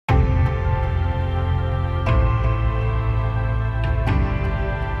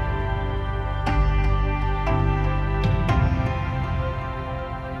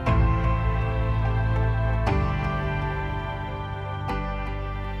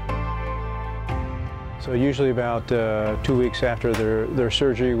So usually about 2 weeks after their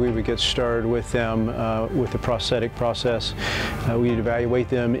surgery, we would get started with them with the prosthetic process. We'd evaluate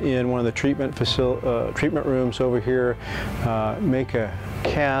them in one of the treatment rooms over here, make a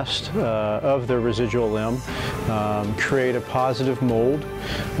cast of their residual limb, create a positive mold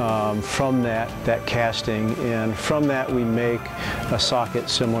from that casting, and from that we make a socket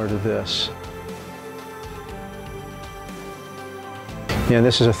similar to this. And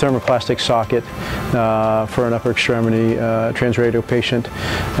this is a thermoplastic socket for an upper extremity transradial patient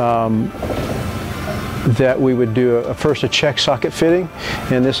that we would do first a check socket fitting,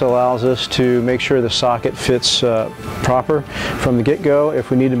 and this allows us to make sure the socket fits proper from the get-go.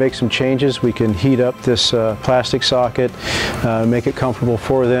 If we need to make some changes, we can heat up this plastic socket, make it comfortable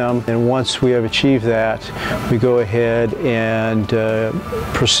for them, and once we have achieved that, we go ahead and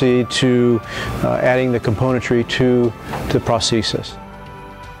proceed to adding the componentry to the prosthesis.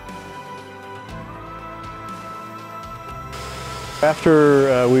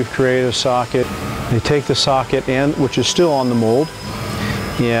 After we've created a socket, they take the socket, which is still on the mold,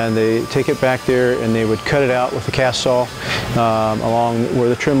 and they take it back there and they would cut it out with a cast saw along where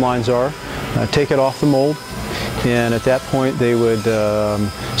the trim lines are, take it off the mold, and at that point they would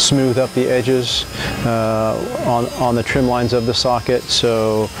smooth up the edges on the trim lines of the socket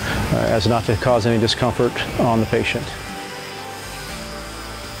so as not to cause any discomfort on the patient.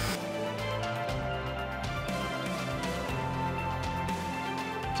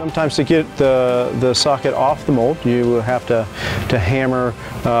 Sometimes to get the socket off the mold, you will have to hammer,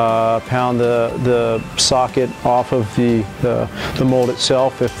 pound the socket off of the mold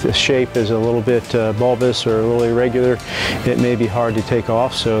itself. If the shape is a little bit bulbous or a little irregular, it may be hard to take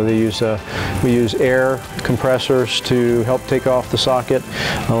off. So we use air compressors to help take off the socket,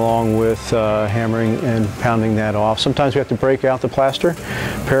 along with hammering and pounding that off. Sometimes we have to break out the plaster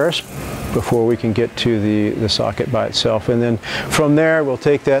Paris before we can get to the socket by itself. And then from there we'll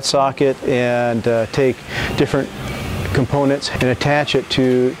take that socket and take different components and attach it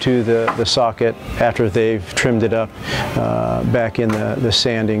to the socket after they've trimmed it up back in the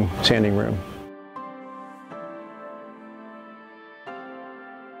sanding room.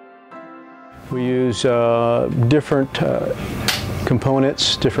 We use different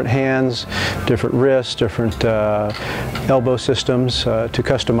components, different hands, different wrists, different elbow systems to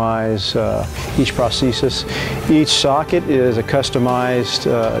customize each prosthesis. Each socket is a customized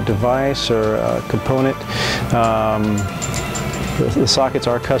device or component. The sockets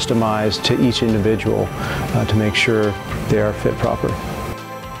are customized to each individual to make sure they are fit proper.